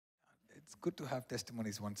It's good to have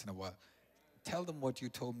testimonies once in a while. Tell them what you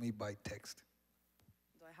told me by text.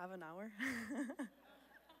 Do I have an hour?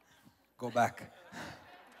 Go back.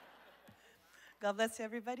 God bless you,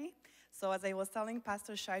 everybody. So as I was telling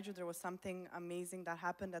Pastor Shyju, there was something amazing that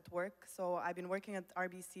happened at work. So I've been working at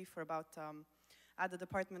RBC for about, at the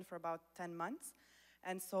department for about 10 months.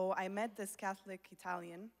 And so I met this Catholic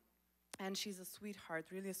Italian, and she's a sweetheart,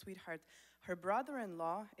 really a sweetheart. Her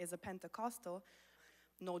brother-in-law is a Pentecostal.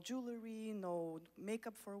 No jewelry, no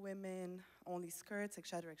makeup for women, only skirts,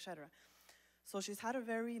 etc., etc. So she's had a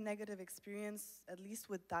very negative experience, at least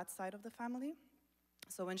with that side of the family.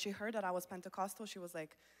 So when she heard that I was Pentecostal, she was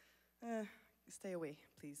like, stay away,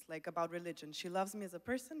 please, like about religion. She loves me as a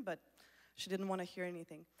person, but she didn't want to hear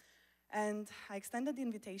anything. And I extended the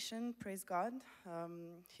invitation, praise God.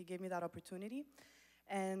 He gave me that opportunity.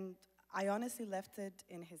 And I honestly left it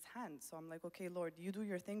in his hands. So I'm like, okay, Lord, you do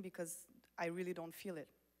your thing because I really don't feel it.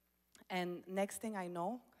 And next thing I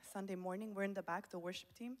know, Sunday morning, we're in the back, the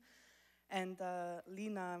worship team, and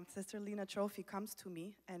Sister Lena Trophy comes to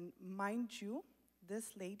me, and mind you,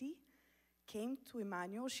 this lady came to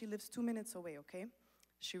Emmanuel. She lives 2 minutes away, okay?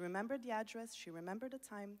 She remembered the address, she remembered the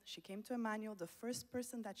time, she came to Emmanuel. The first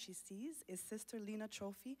person that she sees is Sister Lena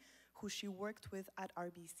Trophy, who she worked with at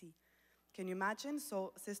RBC. Can you imagine?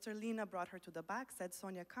 So Sister Lena brought her to the back, said,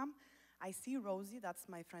 Sonia, come. I see Rosie, that's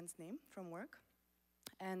my friend's name from work.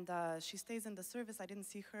 And she stays in the service. I didn't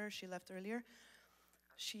see her, she left earlier.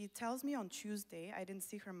 She tells me on Tuesday, I didn't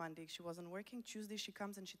see her Monday, she wasn't working. Tuesday she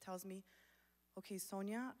comes and she tells me, okay,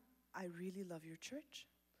 Sonia, I really love your church.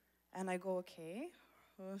 And I go, okay,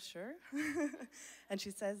 sure. And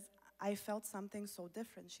she says, I felt something so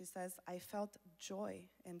different. She says, I felt joy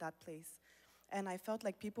in that place. And I felt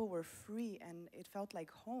like people were free and it felt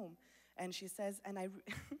like home. And she says, and I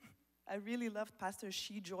really loved Pastor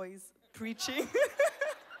Shyju's preaching.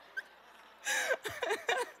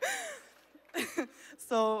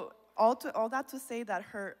 So all that to say that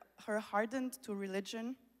her hardened to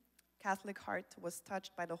religion, Catholic heart was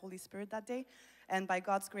touched by the Holy Spirit that day, and by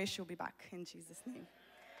God's grace, she'll be back in Jesus' name.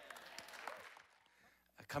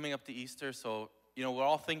 Coming up to Easter, so we're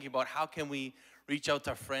all thinking about how can we reach out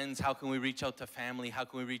to friends, how can we reach out to family, how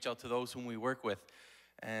can we reach out to those whom we work with.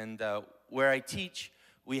 And where I teach,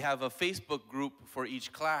 we have a Facebook group for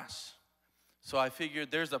each class. So I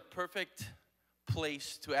figured there's a perfect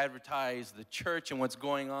place to advertise the church and what's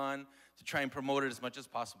going on, to try and promote it as much as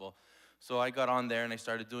possible. So I got on there and I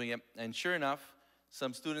started doing it. And sure enough,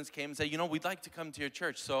 some students came and said, we'd like to come to your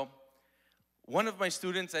church. So one of my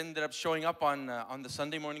students ended up showing up on the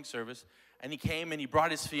Sunday morning service, and he came and he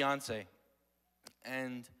brought his fiance.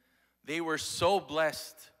 And they were so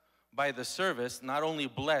blessed by the service, not only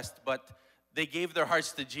blessed, but they gave their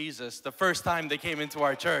hearts to Jesus the first time they came into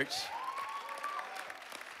our church.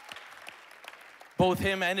 Both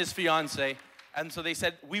him and his fiance. And so they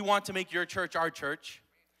said, we want to make your church our church.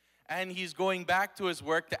 And he's going back to his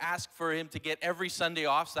work to ask for him to get every Sunday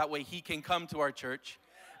off so that way he can come to our church.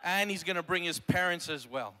 And he's going to bring his parents as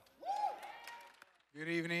well. Good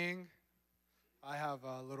evening. I have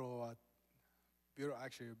a little,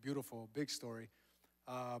 actually a beautiful, big story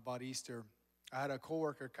about Easter. I had a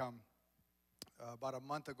coworker come. About a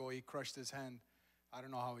month ago, he crushed his hand. I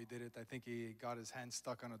don't know how he did it. I think he got his hand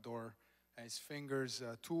stuck on a door. And his fingers,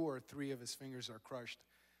 2 or 3 of his fingers are crushed.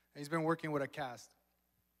 And he's been working with a cast.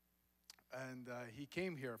 And he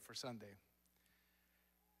came here for Sunday.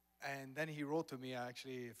 And then he wrote to me,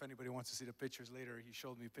 actually, if anybody wants to see the pictures later, he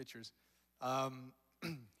showed me pictures.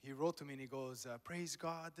 He wrote to me and he goes, praise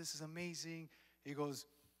God, this is amazing. He goes,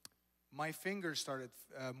 my fingers started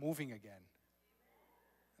moving again.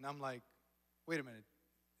 And I'm like, wait a minute.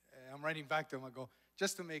 I'm writing back to him. I go,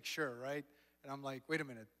 just to make sure, right? And I'm like, wait a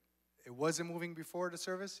minute. It wasn't moving before the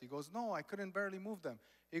service? He goes, no, I couldn't barely move them.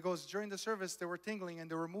 He goes, during the service, they were tingling and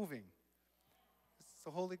they were moving. It's the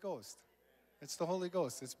Holy Ghost. It's the Holy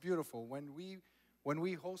Ghost. It's beautiful. When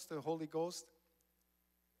we host the Holy Ghost,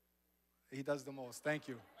 He does the most. Thank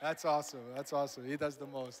you. That's awesome. That's awesome. He does the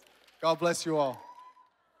most. God bless you all.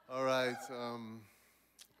 All right.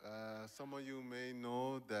 Some of you may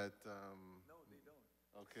know that. No, they don't.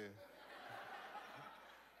 Okay.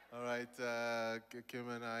 All right. Kim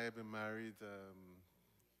and I have been married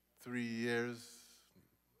 3 years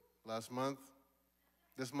last month.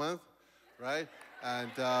 This month, right?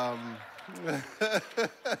 And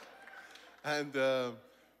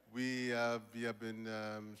we have been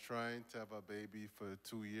trying to have a baby for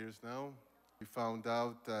 2 years now. We found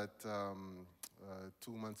out that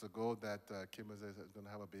 2 months ago that Kim is going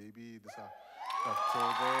to have a baby this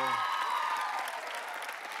October.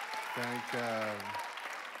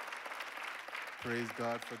 Praise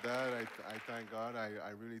God for that. I thank God. I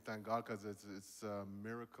really thank God because it's a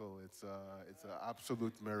miracle. It's an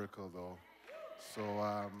absolute miracle, though. So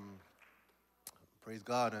praise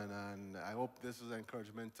God, and I hope this is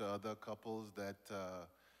encouragement to other couples that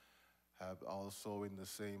have also in the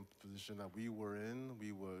same position that we were in.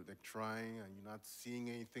 We were like trying, and you're not seeing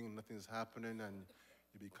anything, nothing's happening, and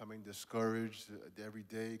you're becoming discouraged every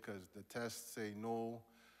day because the tests say no,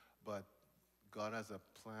 but God has a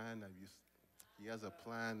plan. He has a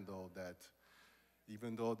plan, though, that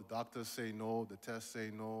even though the doctors say no, the tests say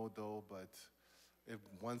no, though, but if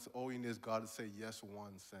once all you need is God to say yes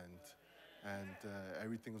once, and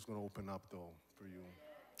everything's going to open up, though, for you.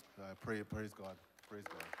 Praise God. Praise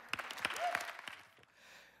God.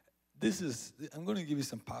 I'm going to give you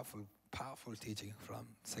some powerful teaching from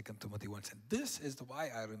 2 Timothy 1. This is why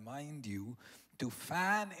I remind you to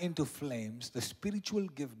fan into flames the spiritual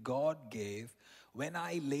gift God gave when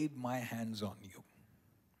I laid my hands on you.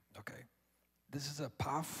 Okay? This is a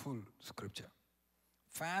powerful scripture.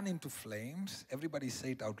 Fan into flames. Everybody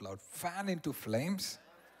say it out loud. Fan into flames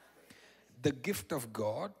the gift of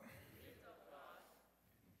God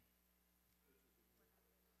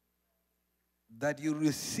that you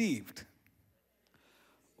received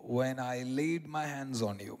when I laid my hands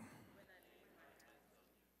on you.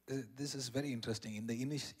 This is very interesting. In the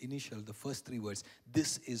the first three words,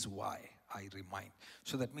 this is why I remind.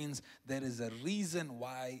 So that means there is a reason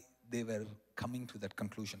why they were coming to that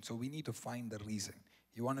conclusion. So we need to find the reason.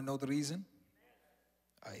 You want to know the reason?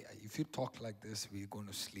 If you talk like this, we're going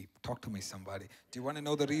to sleep. Talk to me, somebody. Do you want to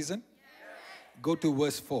know the reason? Yes. Go to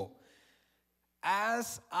verse 4.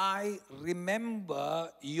 As I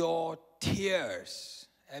remember your tears.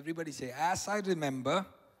 Everybody say, as I remember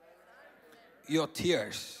your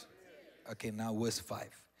tears. Okay, now verse 5.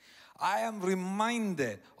 I am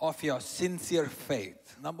reminded of your sincere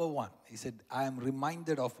faith. Number 1, he said, I am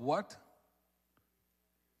reminded of what?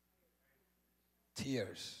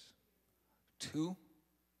 Tears. 2,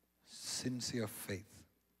 sincere faith.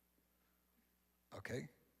 Okay?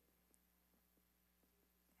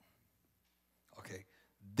 Okay.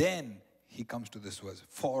 Then he comes to this verse.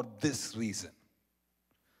 For this reason,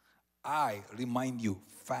 I remind you,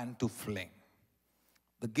 fan to flame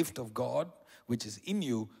the gift of God which is in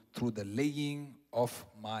you through the laying of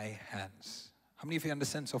my hands. How many of you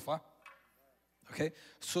understand so far? Okay.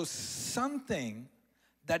 So something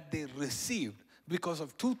that they received because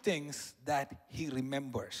of 2 things that he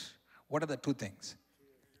remembers. What are the 2 things?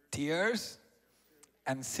 Tears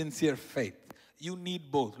and sincere faith. You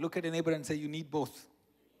need both. Look at a neighbor and say, you need both.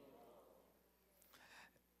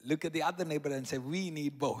 Look at the other neighbor and say, we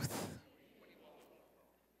need both.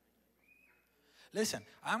 Listen,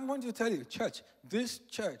 I'm going to tell you, church, this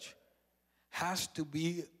church has to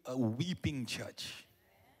be a weeping church.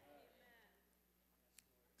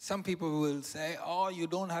 Some people will say, oh, you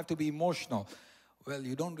don't have to be emotional. Well,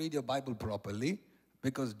 you don't read your Bible properly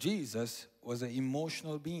because Jesus was an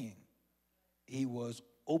emotional being. He was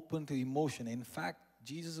open to emotion. In fact,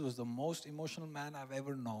 Jesus was the most emotional man I've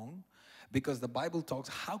ever known because the Bible talks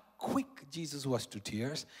how quick Jesus was to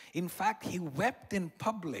tears. In fact, he wept in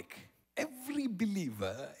public. Every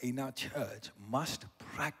believer in our church must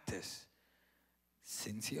practice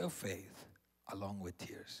sincere faith along with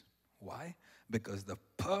tears. Why? Because the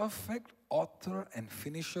perfect author and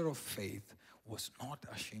finisher of faith was not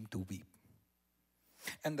ashamed to weep.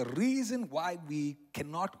 And the reason why we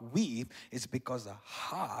cannot weep is because our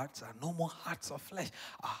hearts are no more hearts of flesh.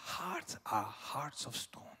 Our hearts are hearts of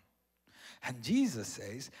stone. And Jesus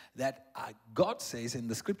says that God says in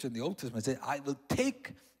the scripture in the Old Testament, says, I will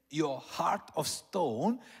take your heart of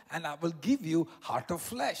stone and I will give you heart of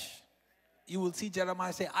flesh. You will see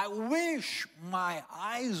Jeremiah say, I wish my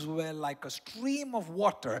eyes were like a stream of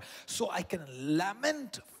water so I can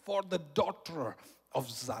lament for the daughter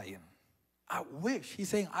of Zion. I wish. He's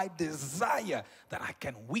saying, I desire that I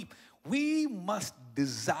can weep. We must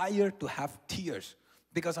desire to have tears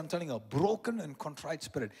because I'm telling you, a broken and contrite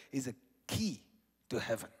spirit is a key to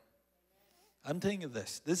heaven. I'm telling you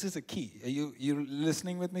this. This is a key. Are you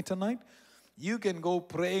listening with me tonight? You can go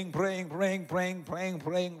praying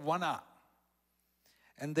 1 hour.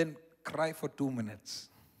 And then cry for 2 minutes.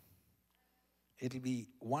 It'll be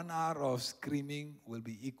 1 hour of screaming will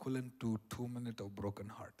be equivalent to 2 minutes of broken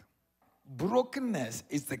heart. Brokenness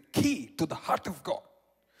is the key to the heart of God.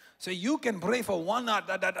 So you can pray for 1 hour,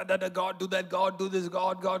 God, do that, God, do this,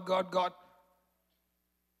 God.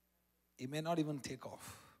 It may not even take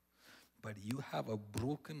off. But you have a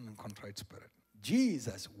broken and contrite spirit.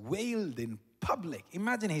 Jesus wailed in public.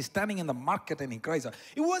 Imagine he's standing in the market and he cries out.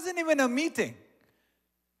 It wasn't even a meeting.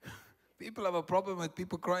 People have a problem with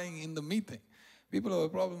people crying in the meeting. People have a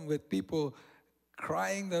problem with people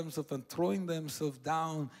crying themselves and throwing themselves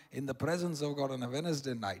down in the presence of God on a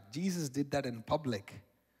Wednesday night. Jesus did that in public.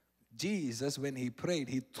 Jesus, when he prayed,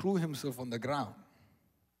 he threw himself on the ground.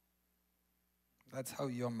 That's how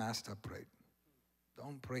your master prayed.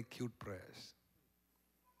 Don't pray cute prayers.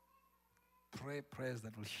 Pray prayers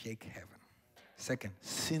that will shake heaven. Second,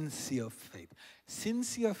 sincere faith.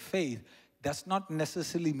 Sincere faith does not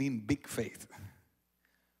necessarily mean big faith,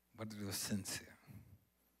 but it was sincere.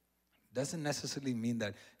 Doesn't necessarily mean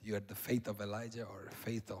that you had the faith of Elijah or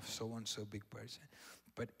faith of so-and-so big person.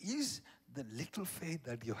 But is the little faith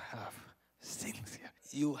that you have sincere?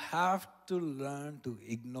 You have to learn to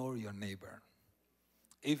ignore your neighbor.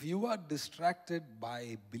 If you are distracted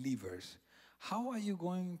by believers, how are you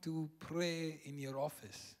going to pray in your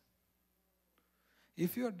office?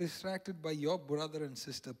 If you are distracted by your brother and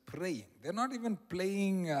sister praying, they're not even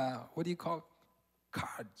playing,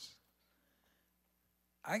 cards.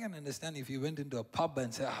 I can understand if you went into a pub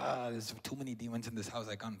and said, there's too many demons in this house,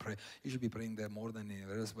 I can't pray. You should be praying there more than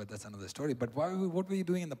anywhere else, but that's another story. But what were you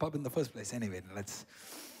doing in the pub in the first place? Anyway,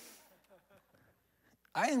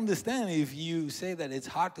 I understand if you say that it's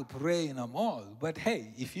hard to pray in a mall, but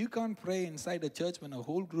hey, if you can't pray inside a church when a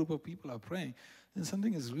whole group of people are praying, then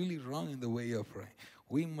something is really wrong in the way you're praying.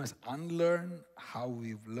 We must unlearn how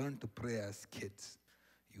we've learned to pray as kids.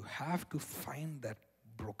 You have to find that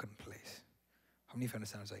broken place. How many of you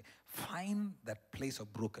understand what I'm saying? Find that place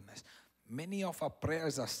of brokenness. Many of our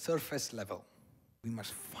prayers are surface level. We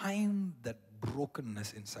must find that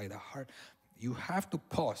brokenness inside our heart. You have to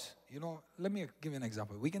pause. Let me give you an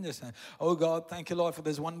example. We can just say, oh God, thank you, Lord, for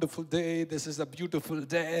this wonderful day. This is a beautiful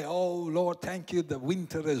day. Oh, Lord, thank you. The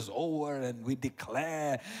winter is over and we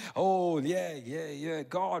declare, oh, yeah.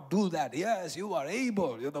 God, do that. Yes, you are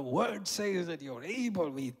able. The word says that you're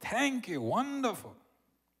able. We thank you. Wonderful.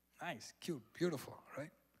 Nice, cute, beautiful,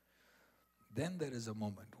 right? Then there is a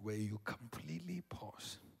moment where you completely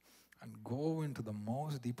pause and go into the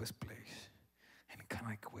most deepest place and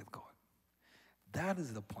connect with God. That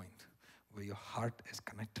is the point where your heart is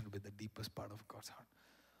connected with the deepest part of God's heart.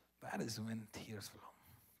 That is when tears flow.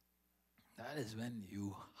 That is when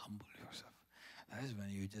you humble yourself. That is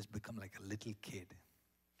when you just become like a little kid.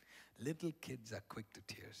 Little kids are quick to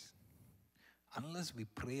tears. Unless we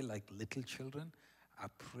pray like little children, our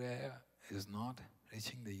prayer is not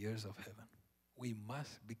reaching the ears of heaven. We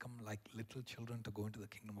must become like little children to go into the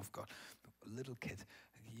kingdom of God. Little kids,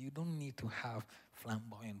 you don't need to have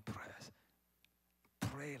flamboyant prayers.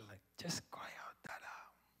 Pray like, just cry out,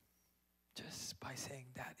 Dada. Just by saying,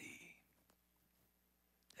 Daddy.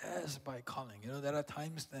 Just by calling. There are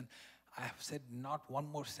times then I have said not one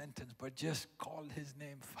more sentence, but just call his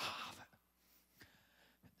name, Father.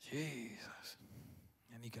 Jesus.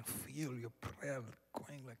 And you can feel your prayer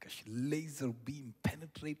going like a laser beam,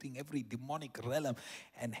 penetrating every demonic realm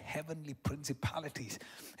and heavenly principalities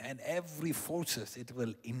and every forces. It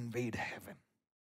will invade heaven.